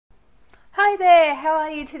there, how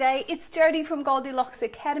are you today? It's Jodie from Goldilocks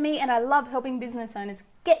Academy, and I love helping business owners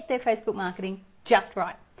get their Facebook marketing just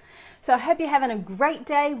right. So I hope you're having a great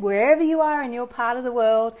day wherever you are in your part of the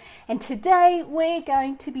world. And today we're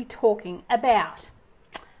going to be talking about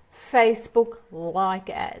Facebook like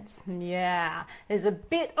ads. Yeah, there's a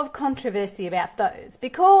bit of controversy about those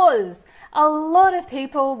because a lot of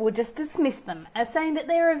people will just dismiss them as saying that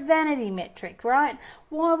they're a vanity metric, right?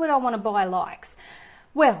 Why would I want to buy likes?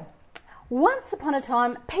 Well, once upon a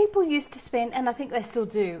time, people used to spend, and I think they still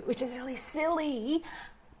do, which is really silly,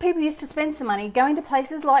 people used to spend some money going to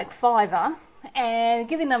places like Fiverr and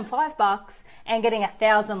giving them $5 and getting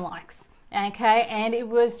 1,000 likes, okay? And it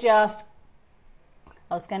was just,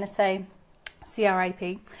 I was going to say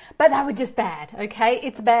CRAP, but they were just bad, okay?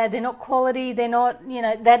 It's bad. They're not quality. They're not,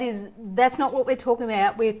 that's not what we're talking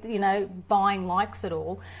about with, buying likes at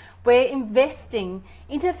all. We're investing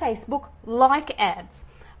into Facebook like ads.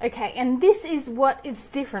 Okay, and this is what is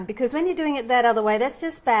different, because when you're doing it that other way, that's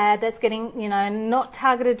just bad. That's getting, not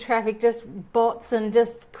targeted traffic, just bots and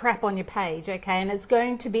just crap on your page, okay? And it's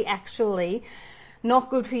going to be actually not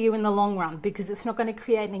good for you in the long run because it's not going to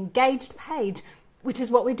create an engaged page, which is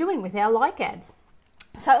what we're doing with our like ads.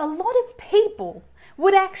 So a lot of people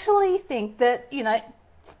would actually think that,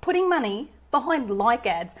 putting money behind like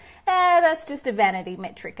ads, that's just a vanity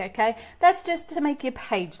metric, okay? That's just to make your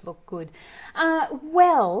page look good.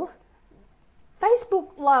 Well, Facebook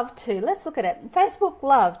love to, let's look at it. Facebook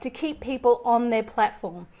love to keep people on their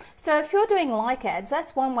platform. So if you're doing like ads,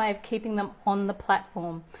 that's one way of keeping them on the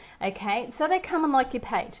platform, okay? So they come and like your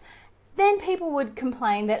page. Then people would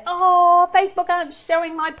complain that, oh, Facebook aren't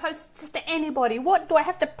showing my posts to anybody. What, do I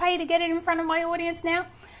have to pay to get it in front of my audience now?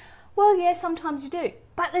 Well, yeah, sometimes you do,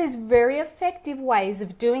 but there's very effective ways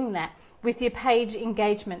of doing that with your page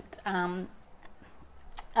engagement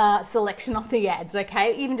selection of the ads,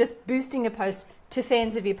 okay? Even just boosting a post to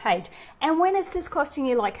fans of your page. And when it's just costing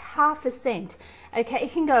you like half a cent, okay,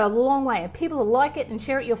 it can go a long way. And people will like it and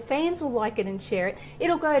share it. Your fans will like it and share it.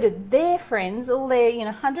 It'll go to their friends, all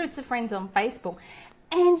their, hundreds of friends on Facebook,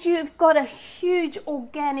 and you've got a huge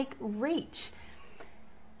organic reach.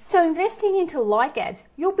 So investing into like ads,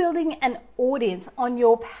 you're building an audience on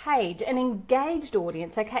your page, an engaged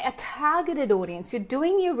audience, okay, a targeted audience. You're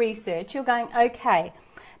doing your research. You're going, okay,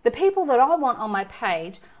 the people that I want on my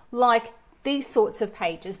page like these sorts of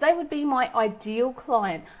pages. They would be my ideal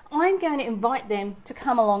client. I'm going to invite them to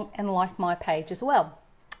come along and like my page as well.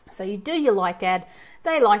 So you do your like ad,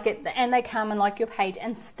 they like it, and they come and like your page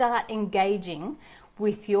and start engaging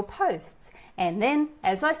with your posts. And then,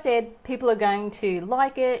 as I said, people are going to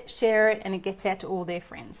like it, share it, and it gets out to all their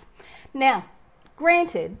friends. Now,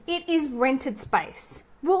 granted, it is rented space.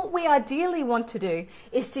 What we ideally want to do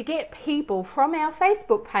is to get people from our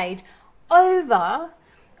Facebook page over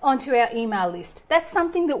onto our email list. That's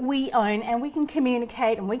something that we own, and we can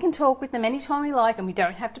communicate and we can talk with them anytime we like, and we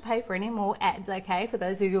don't have to pay for any more ads, okay? For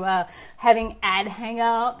those who are having ad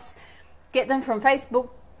hang-ups, get them from Facebook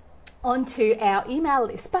onto our email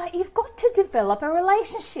list. But you've got to develop a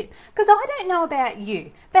relationship, because I don't know about you,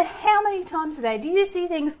 but how many times a day do you see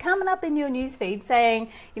things coming up in your newsfeed saying,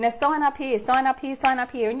 sign up here, sign up here, sign up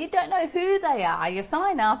here, and you don't know who they are. You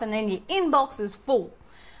sign up and then your inbox is full,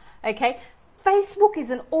 okay? Facebook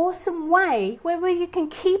is an awesome way where you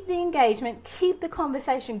can keep the engagement, keep the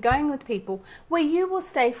conversation going with people, where you will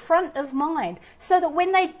stay front of mind, so that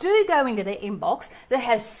when they do go into their inbox that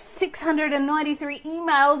has 693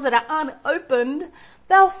 emails that are unopened,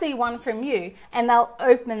 they'll see one from you and they'll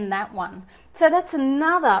open that one. So that's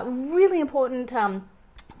another really important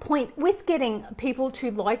point with getting people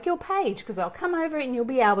to like your page, because they'll come over and you'll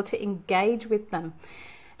be able to engage with them.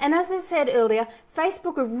 And as I said earlier,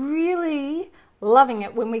 Facebook are really loving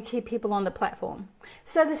it when we keep people on the platform.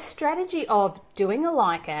 So the strategy of doing a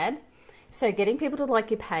like ad, so getting people to like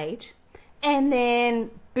your page, and then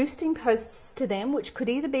boosting posts to them, which could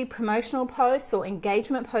either be promotional posts or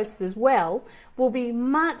engagement posts as well, will be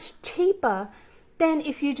much cheaper than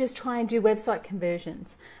if you just try and do website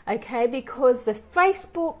conversions, okay? Because the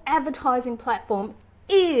Facebook advertising platform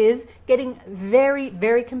is getting very,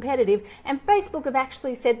 very competitive, and Facebook have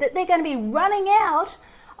actually said that they're going to be running out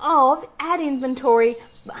of ad inventory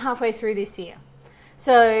halfway through this year.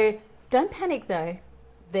 So don't panic though.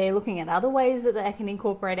 They're looking at other ways that they can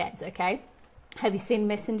incorporate ads, okay? Have you seen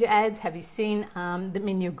messenger ads? Have you seen them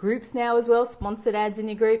in your groups now as well? Sponsored ads in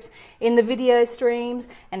your groups, in the video streams,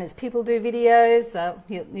 and as people do videos,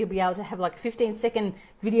 you'll be able to have like a 15-second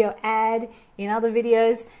video ad in other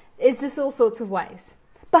videos. It's just all sorts of ways.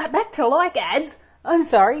 But back to like ads, I'm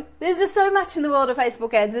sorry, there's just so much in the world of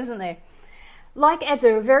Facebook ads, isn't there? Like ads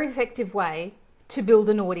are a very effective way to build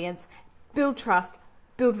an audience build trust,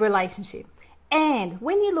 build relationship. And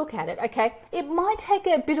when you look at it, okay, it might take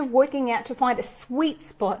a bit of working out to find a sweet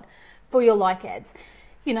spot for your like ads.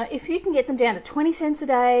 You know, if you can get them down to 20 cents a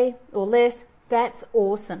day or less, that's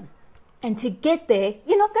awesome. And to get there,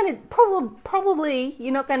 you're not going to probably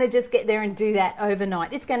you're not going to just get there and do that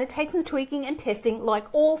overnight. It's going to take some tweaking and testing like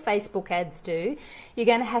all Facebook ads do. You're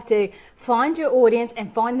going to have to find your audience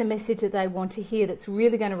and find the message that they want to hear that's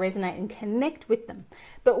really going to resonate and connect with them.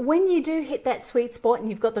 But when you do hit that sweet spot and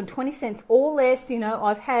you've got them 20 cents or less, you know,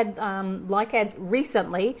 I've had like ads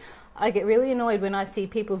recently. I get really annoyed when I see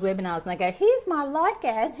people's webinars and they go, here's my like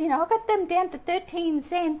ads, you know, I got them down to 13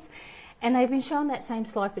 cents. And they've been showing that same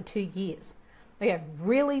slide for 2 years. They go,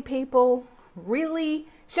 really, people? Really?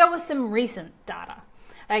 Show us some recent data.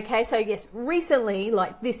 Okay, so yes, recently,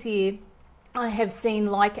 like this year, I have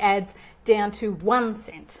seen like ads down to 1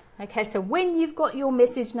 cent. Okay, so when you've got your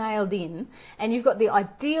message nailed in and you've got the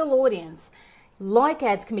ideal audience, like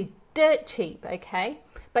ads can be dirt cheap, okay?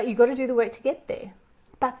 But you've got to do the work to get there.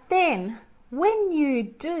 But then, when you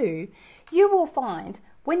do, you will find,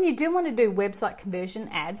 when you do want to do website conversion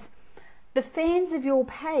ads, the fans of your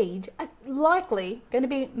page are likely going to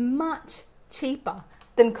be much cheaper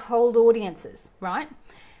than cold audiences, right?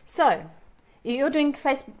 So you're doing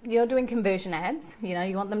conversion ads, you know,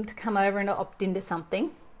 you want them to come over and opt into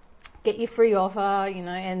something, get your free offer, you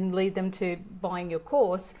know, and lead them to buying your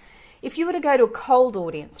course. If you were to go to a cold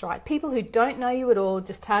audience, right, people who don't know you at all,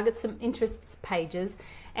 just target some interests pages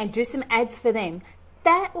and do some ads for them,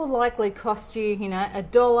 that will likely cost you, you know, $1,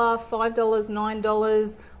 $5,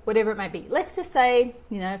 $9, whatever it may be. Let's just say,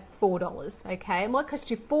 you know, $4, okay? It might cost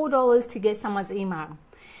you $4 to get someone's email.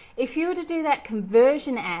 If you were to do that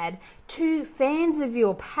conversion ad to fans of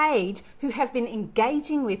your page who have been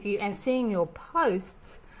engaging with you and seeing your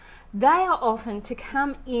posts, they are often to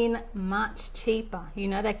come in much cheaper. You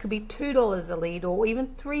know, that could be $2 a lead or even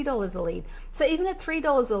 $3 a lead. So even at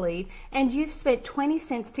 $3 a lead and you've spent 20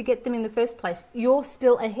 cents to get them in the first place, you're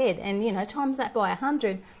still ahead. And, you know, times that by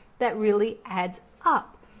 100, that really adds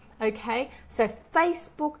up. Okay, so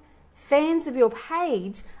Facebook fans of your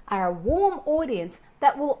page are a warm audience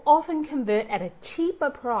that will often convert at a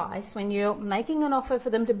cheaper price when you're making an offer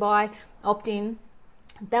for them to buy, opt in.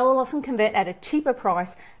 They will often convert at a cheaper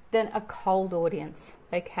price than a cold audience,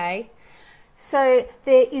 okay? So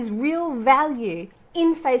there is real value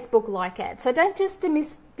in Facebook like ads. So don't just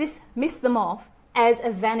dismiss them off as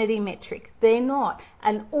a vanity metric. They're not.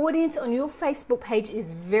 An audience on your Facebook page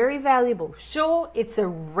is very valuable. Sure, it's a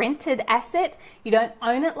rented asset. You don't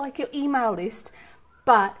own it like your email list,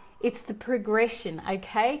 but it's the progression,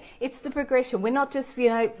 okay? It's the progression. We're not just, you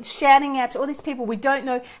know, shouting out to all these people we don't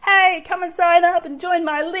know, hey, come and sign up and join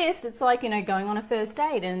my list. It's like, you know, going on a first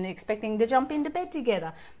date and expecting to jump into bed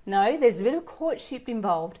together. No, there's a bit of courtship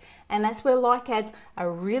involved, and that's where like ads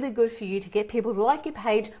are really good for you to get people to like your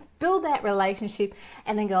page, build that relationship,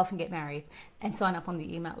 and then go off and get married and sign up on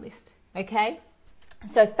the email list, okay?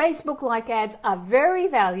 So Facebook like ads are very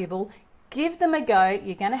valuable. Give them a go.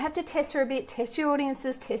 You're going to have to test for a bit, test your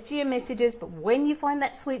audiences, test your messages, but when you find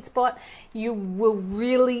that sweet spot, you will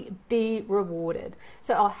really be rewarded.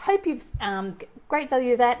 So I hope you've great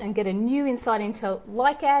value of that and get a new insight into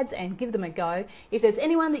like ads and give them a go. If there's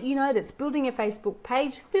anyone that you know that's building a Facebook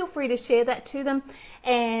page, feel free to share that to them,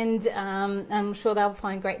 and I'm sure they'll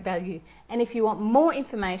find great value. And if you want more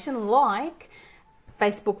information like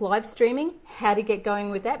Facebook live streaming, how to get going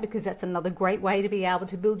with that, because that's another great way to be able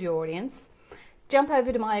to build your audience, jump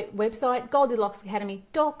over to my website,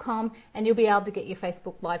 goldilocksacademy.com, and you'll be able to get your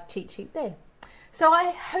Facebook live cheat sheet there. So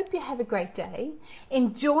I hope you have a great day.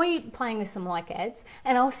 Enjoy playing with some like ads,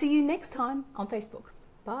 and I'll see you next time on Facebook.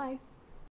 Bye.